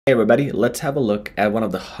Hey everybody, let's have a look at one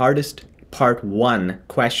of the hardest part 1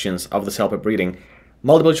 questions of the CELPIP reading.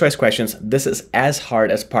 Multiple choice questions. This is as hard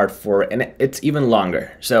as part 4 and it's even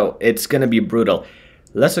longer, so it's gonna be brutal.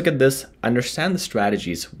 Let's look at this, understand the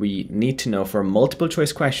strategies we need to know for multiple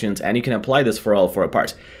choice questions, and you can apply this for all 4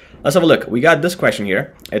 parts. Let's have a look. We got this question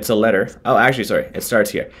here. It's a letter. Oh, actually, sorry, it starts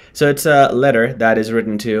here. So it's a letter that is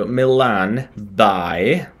written to Milan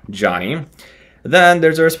by Johnny. Then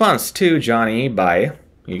there's a response to Johnny by,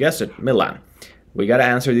 you guessed it, Milan. We got to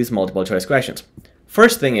answer these multiple choice questions.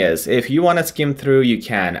 First thing is, if you want to skim through, you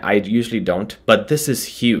can. I usually don't, but this is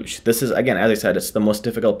huge. This is, again, as I said, it's the most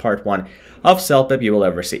difficult part 1 of CELPIP you will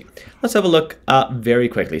ever see. Let's have a look very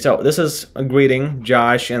quickly. So this is a greeting,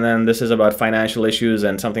 Josh, and then this is about financial issues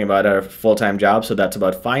and something about our full-time job, so that's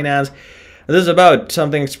about finance. This is about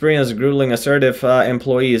something experienced, grueling, assertive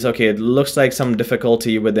employees. Okay, it looks like some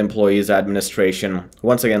difficulty with employees administration.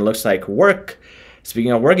 Once again, looks like work.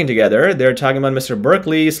 Speaking of working together, they're talking about Mr.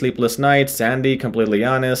 Berkeley, sleepless nights, Sandy, completely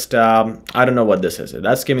honest. I don't know what this is.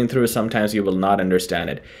 That's skimming through. Sometimes you will not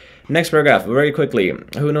understand it. Next paragraph, very quickly.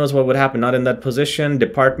 Who knows what would happen? Not in that position.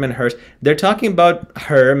 Department, hers. They're talking about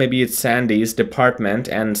her. Maybe it's Sandy's department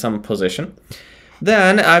and some position.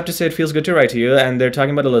 Then I have to say it feels good to write to you, and they're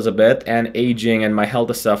talking about Elizabeth and aging and my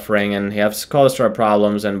health is suffering and he has cholesterol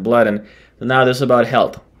problems and blood, and now this is about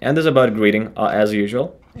health and this is about greeting as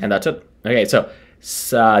usual, and that's it. Okay, so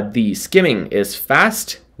the skimming is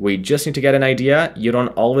fast. We just need to get an idea. You don't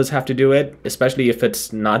always have to do it, especially if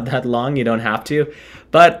it's not that long. You don't have to,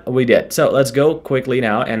 but we did. So let's go quickly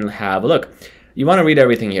now and have a look. You want to read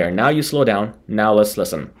everything here. Now you slow down. Now let's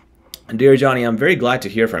listen. Dear Johnny, I'm very glad to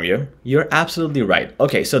hear from you. You're absolutely right.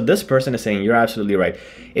 Okay, so this person is saying you're absolutely right.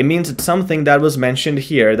 It means it's something that was mentioned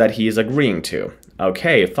here that he's agreeing to.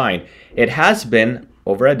 Okay, fine. It has been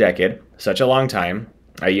over a decade, such a long time.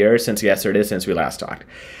 A year since yesterday, since we last talked.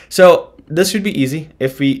 So this should be easy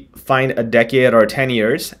if we find a decade or 10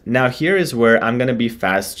 years. Now here is where I'm going to be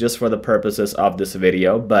fast just for the purposes of this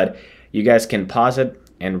video, but you guys can pause it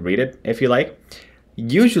and read it if you like.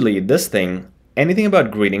 Usually this thing, anything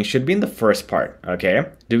about greeting should be in the first part, okay?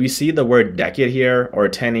 Do we see the word decade here or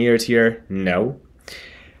 10 years here? No.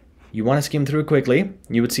 You want to skim through quickly,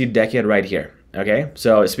 you would see decade right here. Okay,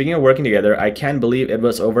 so speaking of working together, I can't believe it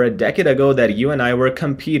was over a decade ago that you and I were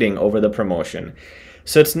competing over the promotion.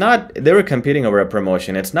 So it's not, they were competing over a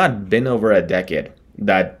promotion. It's not been over a decade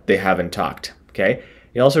that they haven't talked. Okay,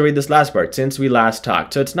 you also read this last part, since we last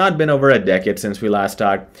talked. So it's not been over a decade since we last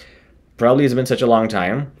talked. Probably it's been such a long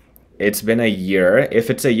time. It's been a year. If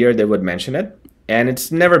it's a year, they would mention it. And it's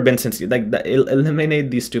never been since, like,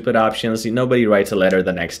 eliminate these stupid options. Nobody writes a letter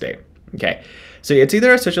the next day. Okay, so it's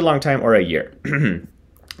either such a long time or a year.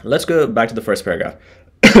 Let's go back to the first paragraph.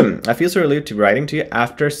 I feel so relieved to writing to you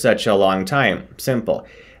after such a long time. Simple.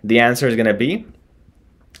 The answer is going to be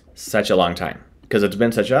such a long time, because it's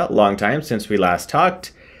been such a long time since we last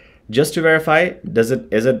talked. Just to verify,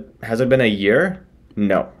 has it been a year?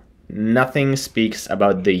 No. Nothing speaks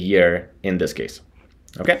about the year in this case.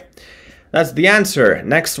 Okay, that's the answer.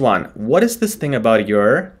 Next one. What is this thing about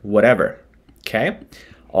your whatever? Okay.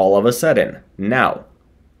 All of a sudden. Now,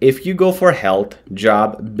 if you go for health,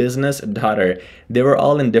 job, business, daughter, they were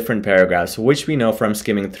all in different paragraphs, which we know from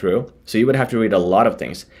skimming through. So you would have to read a lot of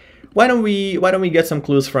things. Why don't we get some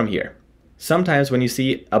clues from here? Sometimes when you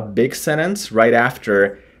see a big sentence right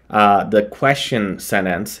after the question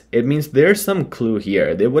sentence, it means there's some clue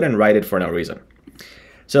here. They wouldn't write it for no reason.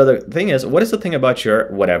 So the thing is, what is the thing about your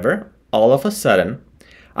whatever? All of a sudden,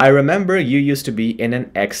 I remember you used to be in an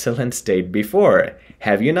excellent state before.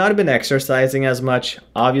 Have you not been exercising as much?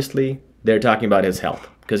 Obviously, they're talking about his health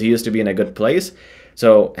because he used to be in a good place.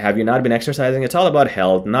 So have you not been exercising? It's all about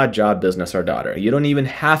health, not job, business, or daughter. You don't even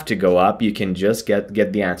have to go up. You can just get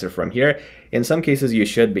the answer from here. In some cases, you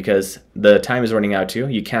should, because the time is running out too.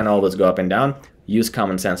 You can't always go up and down. Use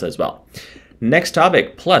common sense as well. Next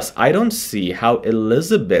topic. Plus, I don't see how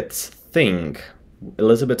Elizabeth's thing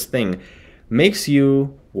makes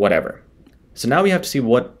you whatever. So now we have to see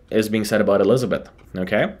what is being said about Elizabeth.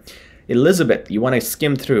 Okay, Elizabeth, you want to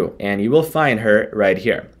skim through and you will find her right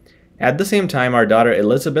here. At the same time, our daughter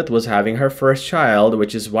Elizabeth was having her first child,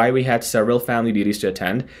 which is why we had several family duties to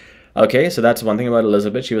attend. Okay, so that's one thing about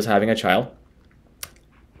Elizabeth. She was having a child.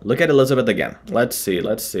 Look at Elizabeth again. Let's see.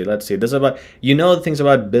 This is about, you know, things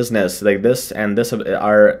about business like this and this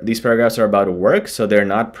are, these paragraphs are about work, so they're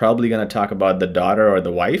not probably going to talk about the daughter or the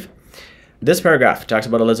wife. This paragraph talks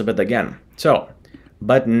about Elizabeth again. So,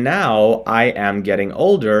 but now I am getting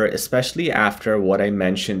older, especially after what I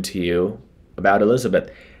mentioned to you about Elizabeth.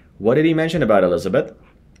 What did he mention about Elizabeth?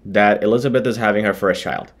 That Elizabeth is having her first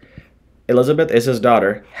child. Elizabeth is his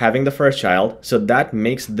daughter, having the first child, so that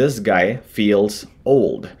makes this guy feels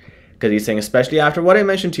old. Because he's saying, especially after what I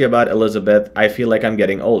mentioned to you about Elizabeth, I feel like I'm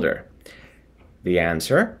getting older. The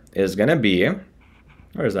answer is going to be,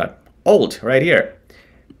 where is that? Old, right here.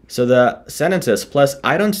 So the sentence is, plus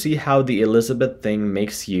I don't see how the Elizabeth thing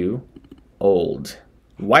makes you old.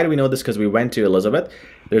 Why do we know this? Because we went to Elizabeth.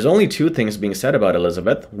 There's only two things being said about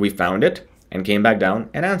Elizabeth. We found it and came back down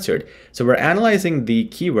and answered. So we're analyzing the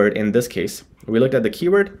keyword in this case. We looked at the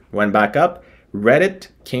keyword, went back up, read it,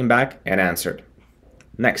 came back and answered.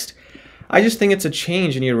 Next, I just think it's a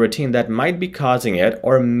change in your routine that might be causing it,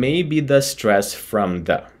 or maybe the stress from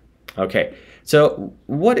the. Okay, so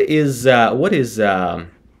what is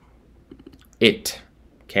it?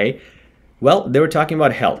 Okay, well, they were talking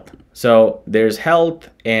about health. So there's health,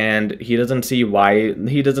 and he doesn't see why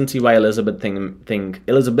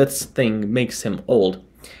Elizabeth's thing makes him old.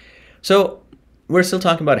 So we're still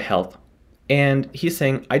talking about health, and he's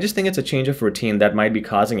saying, I just think it's a change of routine that might be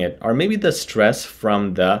causing it, or maybe the stress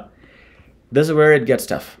from the. This is where it gets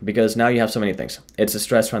tough, because now you have so many things. It's the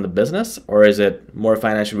stress from the business, or is it more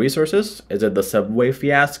financial resources? Is it the subway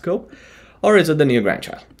fiasco? Or is it the new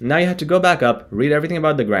grandchild? Now you have to go back up, read everything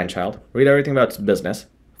about the grandchild, read everything about business,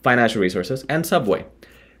 financial resources, and subway.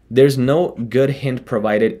 There's no good hint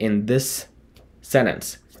provided in this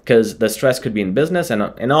sentence, because the stress could be in business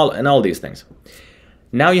and all these things.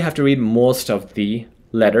 Now you have to read most of the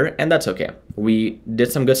letter, and that's okay. We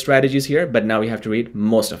did some good strategies here, but now we have to read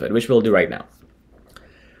most of it, which we'll do right now.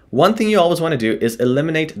 One thing you always want to do is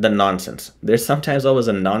eliminate the nonsense. There's sometimes always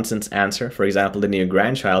a nonsense answer. For example, the new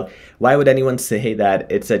grandchild. Why would anyone say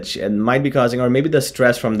that it might be causing, or maybe the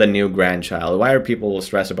stress from the new grandchild? Why are people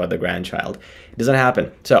stressed about the grandchild? It doesn't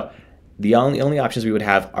happen. So the only options we would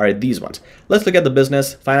have are these ones. Let's look at the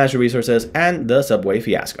business, financial resources, and the subway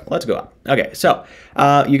fiasco. Let's go up. Okay, so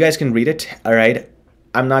you guys can read it, all right?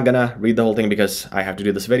 I'm not gonna read the whole thing because I have to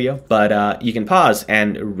do this video, but you can pause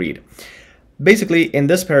and read. Basically, in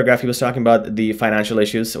this paragraph, he was talking about the financial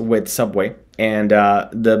issues with Subway, and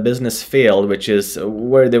the business failed, which is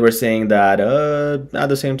where they were saying that at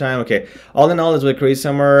the same time, okay, all in all, is what Grace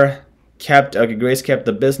Summer kept, okay, Grace kept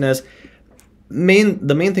the business. The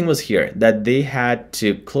main thing was here that they had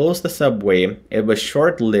to close the Subway. It was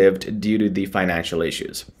short-lived due to the financial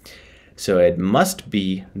issues. So it must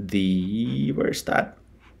be the, where's that?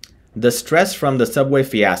 The stress from the Subway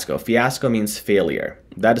fiasco. Fiasco means failure.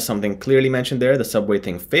 That is something clearly mentioned there. The Subway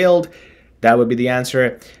thing failed. That would be the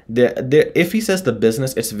answer. If he says the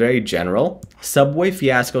business, it's very general. Subway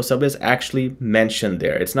fiasco, Subway is actually mentioned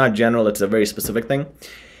there. It's not general, it's a very specific thing.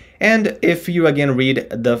 And if you again read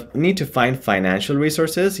the need to find financial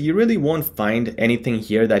resources, you really won't find anything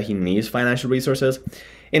here that he needs financial resources.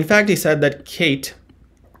 In fact, he said that Kate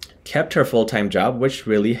kept her full-time job, which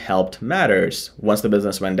really helped matters once the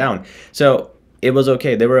business went down. So it was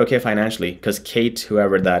okay. They were okay financially because Kate,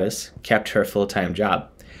 whoever that is, kept her full-time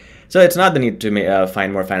job. So it's not the need to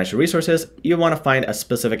find more financial resources. You want to find a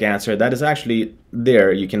specific answer that is actually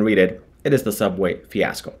there. You can read it. It is the Subway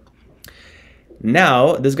fiasco.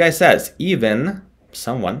 Now, this guy says, even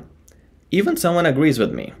someone agrees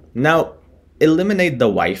with me. Now, eliminate the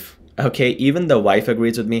wife. Okay, even the wife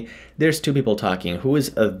agrees with me. There's two people talking. Who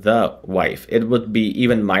is the wife? It would be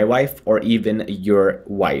even my wife or even your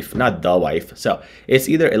wife, not the wife. So it's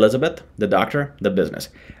either Elizabeth, the doctor, the business.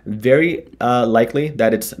 Very likely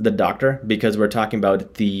that it's the doctor because we're talking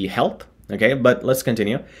about the health. Okay, but let's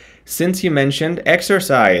continue. Since you mentioned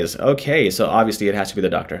exercise, okay, so obviously it has to be the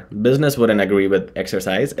doctor. Business wouldn't agree with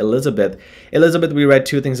exercise. Elizabeth, we read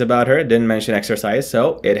two things about her, didn't mention exercise,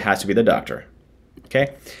 so it has to be the doctor.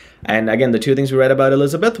 Okay. And again, the two things we read about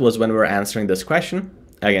Elizabeth was when we were answering this question.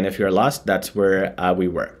 Again, if you're lost, that's where we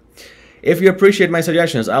were. If you appreciate my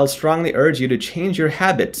suggestions, I'll strongly urge you to change your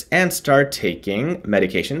habits and start taking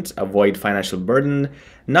medications. Avoid financial burden,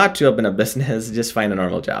 not to open a business, just find a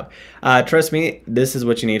normal job. Trust me, this is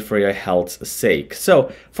what you need for your health's sake.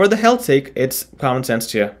 So for the health's sake, it's common sense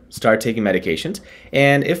to start taking medications.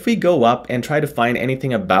 And if we go up and try to find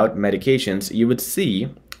anything about medications, you would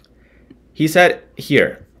see, he said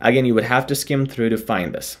here, again, you would have to skim through to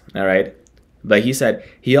find this, all right? But he said,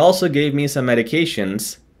 he also gave me some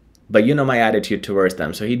medications, but you know my attitude towards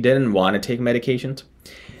them. So he didn't want to take medications.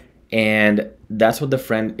 And that's what the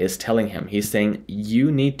friend is telling him. He's saying, you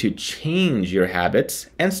need to change your habits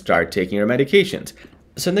and start taking your medications.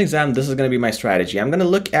 So in the exam, this is going to be my strategy. I'm going to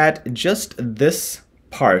look at just this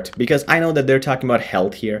part because I know that they're talking about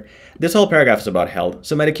health here. This whole paragraph is about health.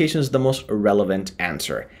 So medication is the most relevant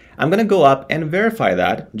answer. I'm going to go up and verify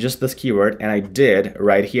that, just this keyword, and I did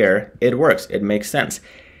right here. It works. It makes sense.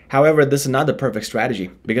 However, this is not the perfect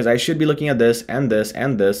strategy because I should be looking at this and this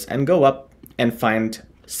and this and go up and find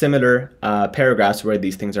similar paragraphs where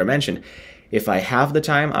these things are mentioned. If I have the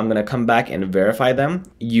time, I'm going to come back and verify them.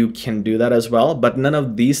 You can do that as well, but none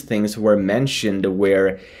of these things were mentioned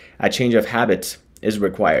where a change of habits is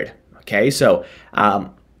required. Okay, so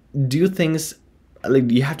do things,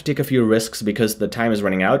 like, you have to take a few risks because the time is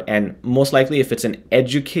running out, and most likely if it's an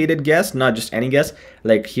educated guess, not just any guess,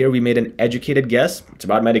 like here we made an educated guess, it's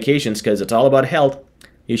about medications because it's all about health,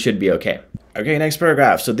 you should be okay. Okay, next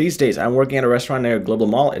paragraph. So these days I'm working at a restaurant near a global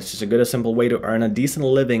mall. It's just a good, simple way to earn a decent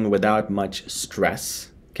living without much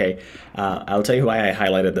stress. Okay, I'll tell you why I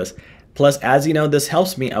highlighted this. Plus, as you know, this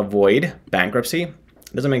helps me avoid bankruptcy.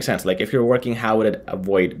 Doesn't make sense. Like, if you're working, how would it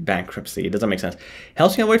avoid bankruptcy? It doesn't make sense.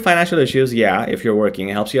 Helps you avoid financial issues, yeah, if you're working.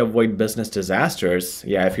 It helps you avoid business disasters,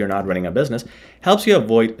 yeah, if you're not running a business. Helps you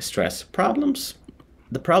avoid stress problems.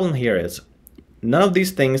 The problem here is none of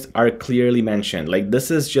these things are clearly mentioned. Like,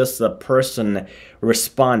 this is just the person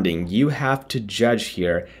responding. You have to judge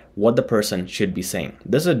here what the person should be saying.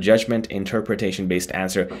 This is a judgment interpretation based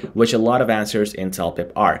answer, which a lot of answers in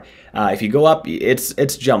CELPIP are. If you go up,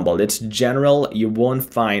 it's jumbled, it's general, you won't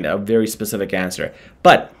find a very specific answer.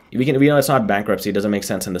 But we know it's not bankruptcy, it doesn't make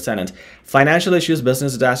sense in the sentence. Financial issues,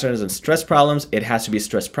 business disasters, and stress problems, it has to be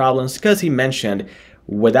stress problems because he mentioned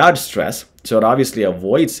without stress, so it obviously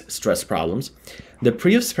avoids stress problems. The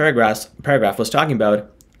previous paragraph was talking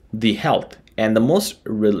about the health, and the most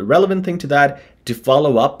relevant thing to that to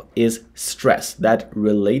follow up is stress that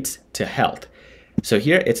relates to health. So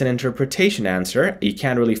here it's an interpretation answer. You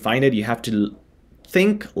can't really find it. You have to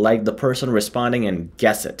think like the person responding and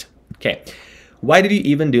guess it. Okay, why did you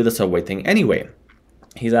even do the Subway thing anyway?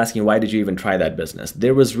 He's asking, why did you even try that business?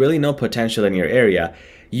 There was really no potential in your area.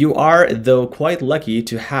 You are, though, quite lucky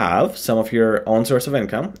to have some of your own source of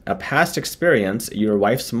income, a past experience, your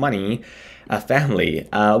wife's money, a family.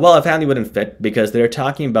 Well, a family wouldn't fit because they're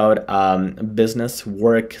talking about business,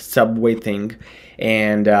 work, Subway thing,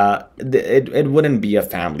 and it wouldn't be a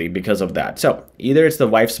family because of that. So either it's the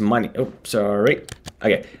wife's money. Oh, sorry.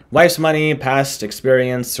 Okay, wife's money, past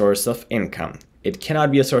experience, source of income. It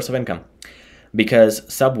cannot be a source of income because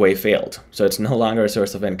Subway failed, so it's no longer a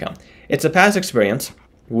source of income. It's a past experience,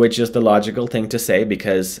 which is the logical thing to say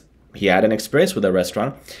because he had an experience with a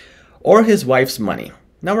restaurant, or his wife's money.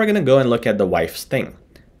 Now we're going to go and look at the wife's thing.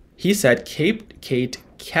 He said Kate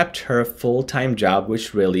kept her full-time job,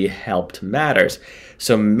 which really helped matters.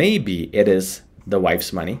 So maybe it is the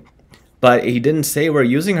wife's money, but he didn't say we're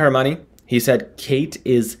using her money. He said Kate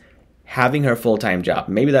is having her full-time job.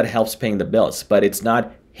 Maybe that helps paying the bills, but it's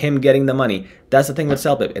not him getting the money. That's the thing with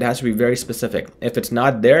CELPIP. It has to be very specific. If it's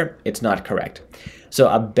not there, it's not correct. So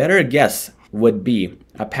a better guess would be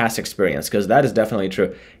a past experience, because that is definitely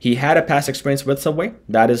true. He had a past experience with Subway,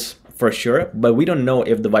 that is for sure, but we don't know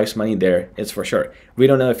if the wife's money there is for sure. We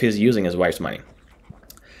don't know if he's using his wife's money.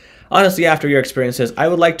 Honestly, after your experiences, I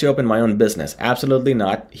would like to open my own business. Absolutely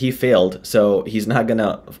not. He failed, so he's not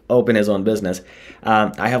gonna open his own business.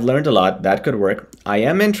 I have learned a lot. That could work. I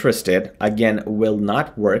am interested. Again, will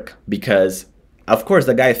not work because, of course,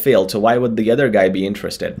 the guy failed, so why would the other guy be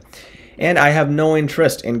interested? And I have no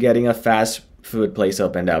interest in getting a fast food place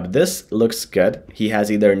opened up. This looks good. He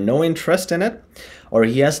has either no interest in it or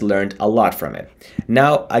he has learned a lot from it.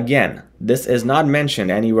 Now, again, this is not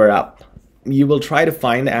mentioned anywhere up. You will try to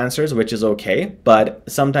find answers, which is okay, but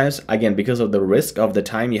sometimes, again, because of the risk of the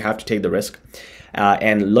time, you have to take the risk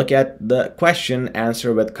and look at the question,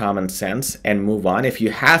 answer with common sense, and move on. If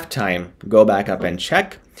you have time, go back up and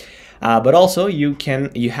check. But also you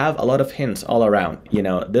have a lot of hints all around. You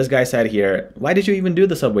know, this guy said here, why did you even do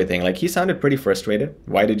the Subway thing? Like, he sounded pretty frustrated.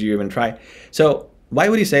 Why did you even try? So why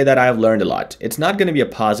would he say that I've learned a lot? It's not going to be a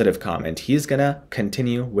positive comment. He's going to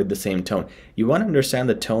continue with the same tone. You want to understand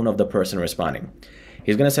the tone of the person responding.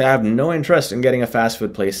 He's going to say, I have no interest in getting a fast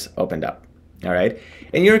food place opened up. All right.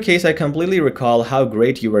 In your case, I completely recall how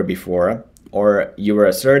great you were before, or you were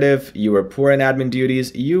assertive, you were poor in admin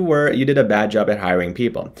duties, you did a bad job at hiring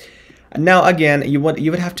people. Now, again, you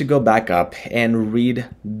would have to go back up and read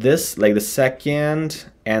this, like the second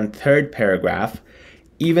and third paragraph,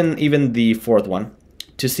 even the fourth one,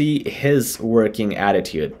 to see his working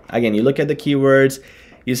attitude. Again, you look at the keywords,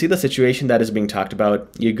 you see the situation that is being talked about,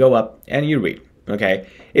 you go up and you read. Okay,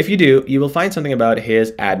 if you do, you will find something about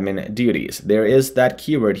his admin duties. There is that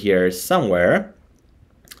keyword here somewhere.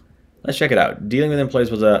 Let's check it out. Dealing with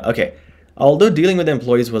employees was okay. Although dealing with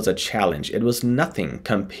employees was a challenge, it was nothing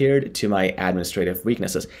compared to my administrative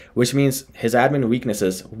weaknesses, which means his admin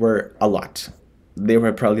weaknesses were a lot. They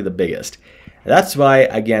were probably the biggest. That's why,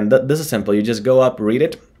 again, this is simple. You just go up, read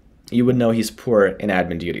it, you would know he's poor in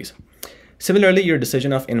admin duties. Similarly, your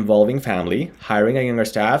decision of involving family, hiring a younger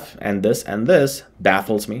staff, and this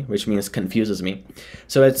baffles me, which means confuses me.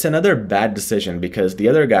 So it's another bad decision because the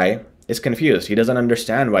other guy is confused. He doesn't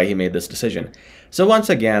understand why he made this decision. So once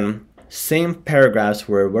again, same paragraphs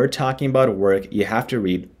where we're talking about work, you have to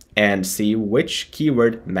read and see which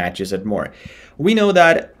keyword matches it more. We know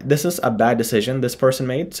that this is a bad decision this person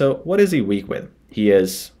made. So what is he weak with? He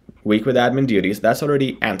is weak with admin duties. That's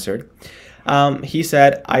already answered. He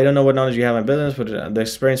said, I don't know what knowledge you have in business, but the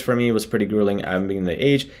experience for me was pretty grueling. I'm being the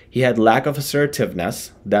age. He had lack of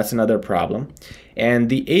assertiveness. That's another problem. And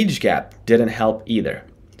the age gap didn't help either.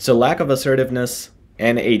 So lack of assertiveness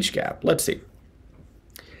and age gap. Let's see.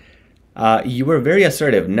 You were very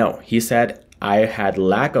assertive. No, he said, I had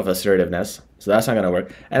lack of assertiveness. So that's not going to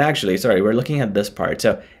work. And actually, sorry, we're looking at this part.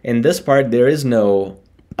 So in this part, there is no...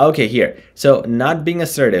 Okay, here. So not being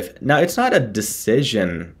assertive. Now, it's not a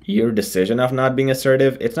decision. Your decision of not being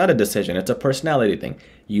assertive, it's not a decision. It's a personality thing.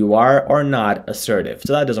 You are or not assertive.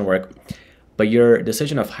 So that doesn't work. But your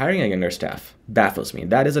decision of hiring a younger staff baffles me.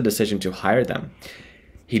 That is a decision to hire them.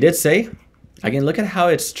 He did say, again, look at how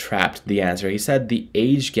it's trapped, the answer. He said the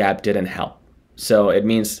age gap didn't help. So it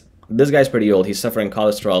means this guy's pretty old. He's suffering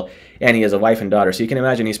cholesterol and he has a wife and daughter. So you can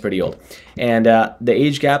imagine he's pretty old. And the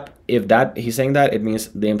age gap, if that he's saying that, it means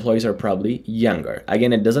the employees are probably younger.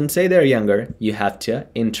 Again, it doesn't say they're younger. You have to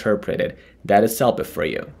interpret it. That is CELPIP for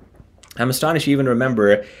you. I'm astonished you even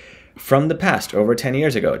remember from the past, over 10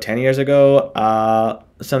 years ago. 10 years ago,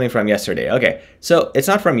 something from yesterday. Okay, so it's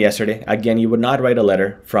not from yesterday. Again, you would not write a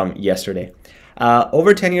letter from yesterday.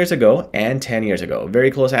 Over 10 years ago and 10 years ago. Very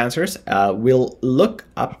close answers. We'll look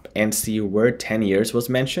up and see where 10 years was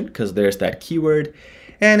mentioned because there's that keyword.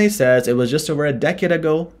 And it says it was just over a decade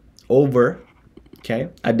ago.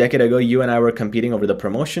 A decade ago, you and I were competing over the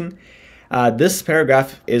promotion. This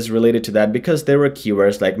paragraph is related to that because there were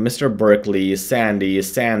keywords like Mr. Berkeley, Sandy,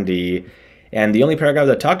 and the only paragraph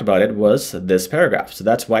that talked about it was this paragraph. So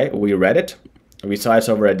that's why we read it. We saw it's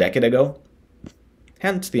over a decade ago.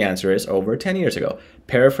 Hence, the answer is over 10 years ago.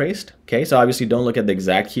 Paraphrased, okay? So obviously don't look at the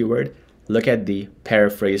exact keyword. Look at the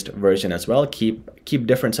paraphrased version as well. Keep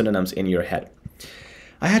different synonyms in your head.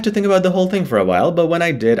 I had to think about the whole thing for a while, but when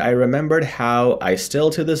I did, I remembered how I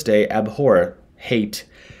still to this day hate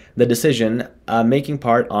the decision making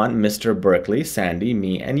part on Mr. Berkeley, Sandy,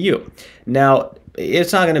 me, and you. Now,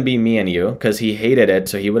 it's not going to be me and you because he hated it,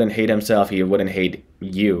 so he wouldn't hate himself, he wouldn't hate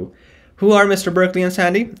you. Who are Mr. Berkeley and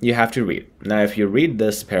Sandy? You have to read. Now, if you read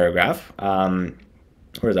this paragraph,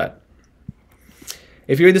 where's that?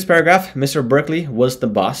 If you read this paragraph, Mr. Berkeley was the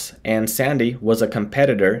boss and Sandy was a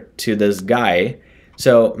competitor to this guy.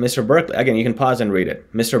 So Mr. Berkeley, again, you can pause and read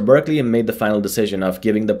it. Mr. Berkeley made the final decision of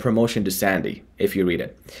giving the promotion to Sandy, if you read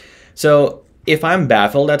it. So if I'm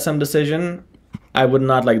baffled at some decision, I would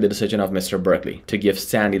not like the decision of Mr. Berkeley to give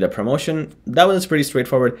Sandy the promotion. That one is pretty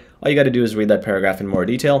straightforward. All you got to do is read that paragraph in more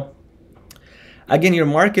detail. Again, your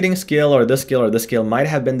marketing skill or this skill might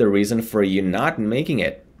have been the reason for you not making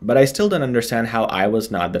it, but I still don't understand how I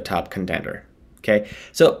was not the top contender. Okay,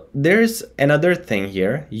 so there's another thing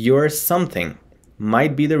here. Your something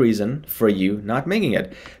might be the reason for you not making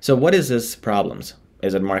it. So what is this problems?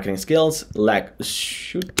 Is it marketing skills, lack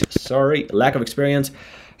of experience,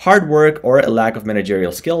 hard work, or a lack of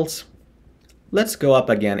managerial skills? Let's go up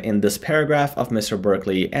again in this paragraph of Mr.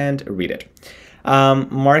 Berkeley and read it.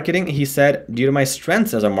 Marketing, he said, due to my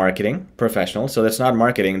strengths as a marketing professional, so that's not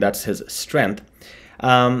marketing, that's his strength.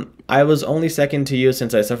 I was only second to you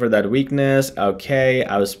since I suffered that weakness. Okay,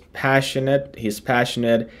 I was passionate, he's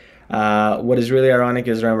passionate. What is really ironic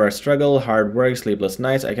is remember our struggle, hard work, sleepless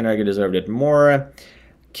nights. I can argue deserved it more.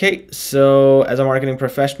 Okay, so as a marketing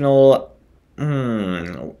professional,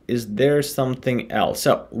 is there something else?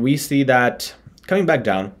 So we see that coming back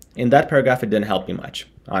down in that paragraph, it didn't help me much,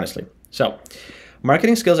 honestly. So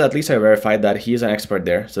marketing skills, at least I verified that he is an expert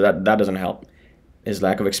there. So that doesn't help. His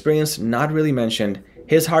lack of experience, not really mentioned.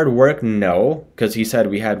 His hard work, no, because he said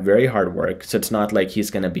we had very hard work. So it's not like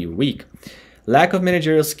he's going to be weak. Lack of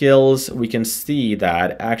managerial skills, we can see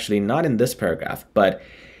that actually not in this paragraph, but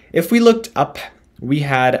if we looked up, we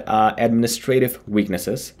had administrative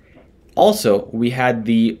weaknesses. Also, we had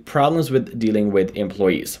the problems with dealing with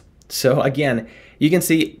employees. So again, you can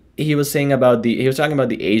see he was talking about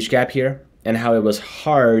the age gap here and how it was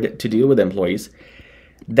hard to deal with employees.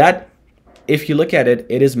 That, if you look at it,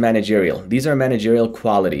 it is managerial. These are managerial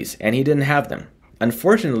qualities, and he didn't have them.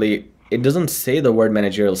 Unfortunately, it doesn't say the word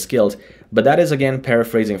managerial skills, but that is again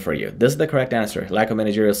paraphrasing for you. This is the correct answer. Lack of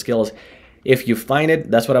managerial skills. If you find it,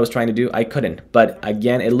 that's what I was trying to do. I couldn't. But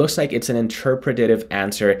again, it looks like it's an interpretative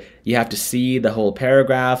answer. You have to see the whole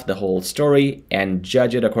paragraph, the whole story, and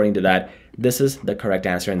judge it according to that. This is the correct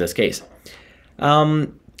answer in this case.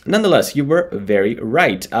 Nonetheless, you were very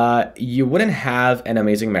right. You wouldn't have an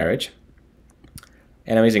amazing marriage,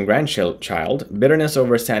 an amazing grandchild, bitterness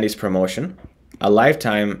over Sandy's promotion, a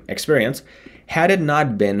lifetime experience, had it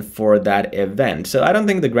not been for that event. So I don't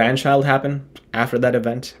think the grandchild happened after that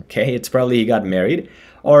event. Okay, it's probably he got married,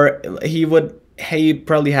 or he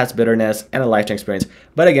probably has bitterness and a lifetime experience.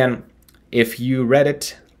 But again, if you read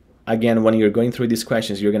it again when you're going through these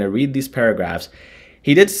questions, you're going to read these paragraphs.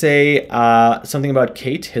 He did say something about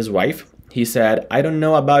Kate, his wife. He said, I don't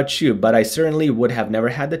know about you, but I certainly would have never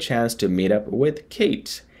had the chance to meet up with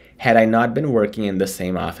Kate had I not been working in the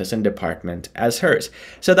same office and department as hers.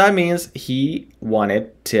 So that means he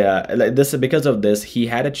wanted to, because of this, he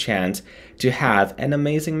had a chance to have an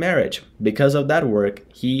amazing marriage. Because of that work,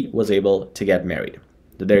 he was able to get married.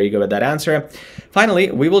 So there you go with that answer.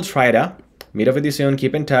 Finally, we will try to meet up with you soon,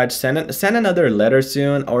 keep in touch, send another letter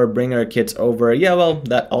soon, or bring our kids over. Yeah, well,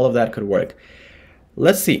 all of that could work.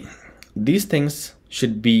 Let's see. These things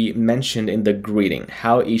should be mentioned in the greeting,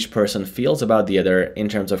 how each person feels about the other in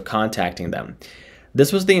terms of contacting them.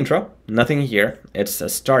 This was the intro, nothing here, it's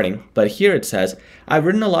starting, but here it says, I've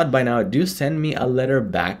written a lot by now, do send me a letter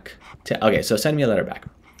back. Okay, so send me a letter back.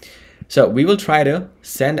 So we will try to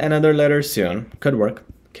send another letter soon, could work,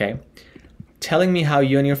 okay, telling me how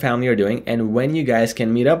you and your family are doing and when you guys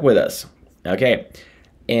can meet up with us. Okay,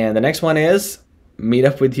 and the next one is, meet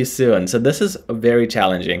up with you soon. So this is very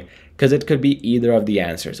challenging because it could be either of the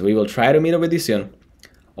answers. We will try to meet up with you soon,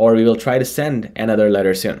 or we will try to send another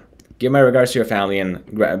letter soon. Give my regards to your family and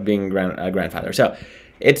being a grandfather. So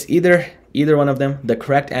it's either one of them. The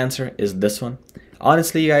correct answer is this one.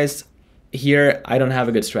 Honestly, you guys, here I don't have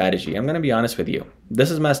a good strategy. I'm gonna be honest with you.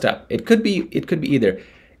 This is messed up. It could be either.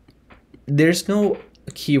 There's no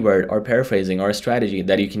keyword or paraphrasing or a strategy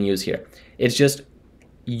that you can use here. It's just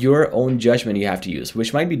your own judgment you have to use,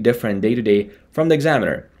 which might be different day to day from the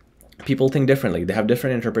examiner. People think differently. They have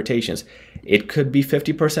different interpretations. It could be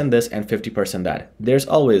 50% this and 50% that. There's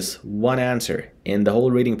always one answer in the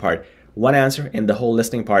whole reading part, one answer in the whole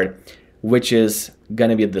listening part, which is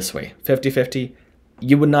going to be this way, 50-50.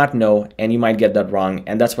 You would not know, and you might get that wrong,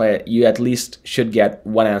 and that's why you at least should get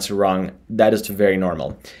one answer wrong. That is very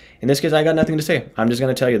normal. In this case, I got nothing to say. I'm just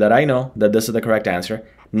going to tell you that I know that this is the correct answer.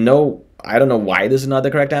 No, I don't know why this is not the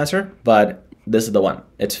correct answer, but this is the one.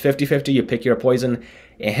 It's 50-50. You pick your poison,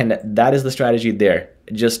 and that is the strategy there.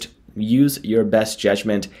 Just use your best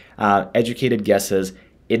judgment, educated guesses.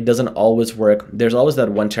 It doesn't always work. There's always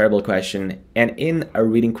that one terrible question. And in a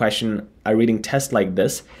reading question, a reading test like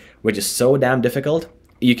this, which is so damn difficult,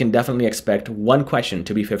 you can definitely expect one question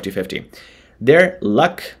to be 50-50. Their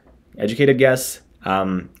luck, educated guess,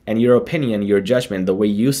 and your opinion, your judgment, the way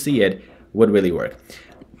you see it would really work.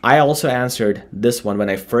 I also answered this one when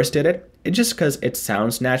I first did it. It's just because it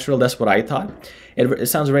sounds natural. That's what I thought. It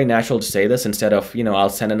sounds very natural to say this instead of, I'll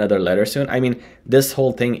send another letter soon. I mean, this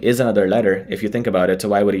whole thing is another letter if you think about it. So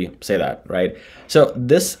why would he say that, right? So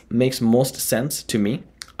this makes most sense to me.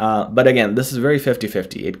 But again, this is very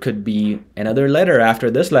 50-50. It could be another letter after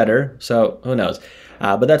this letter. So who knows?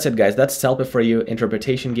 But that's it, guys. That's CELPIP for you.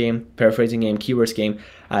 Interpretation game, paraphrasing game, keywords game,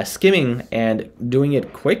 skimming and doing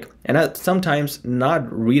it quick. And sometimes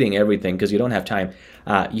not reading everything because you don't have time.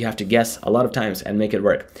 You have to guess a lot of times and make it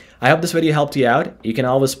work. I hope this video helped you out. You can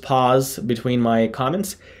always pause between my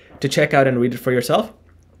comments to check out and read it for yourself.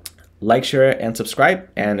 Like, share, and subscribe.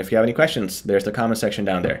 And if you have any questions, there's the comment section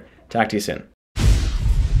down there. Talk to you soon.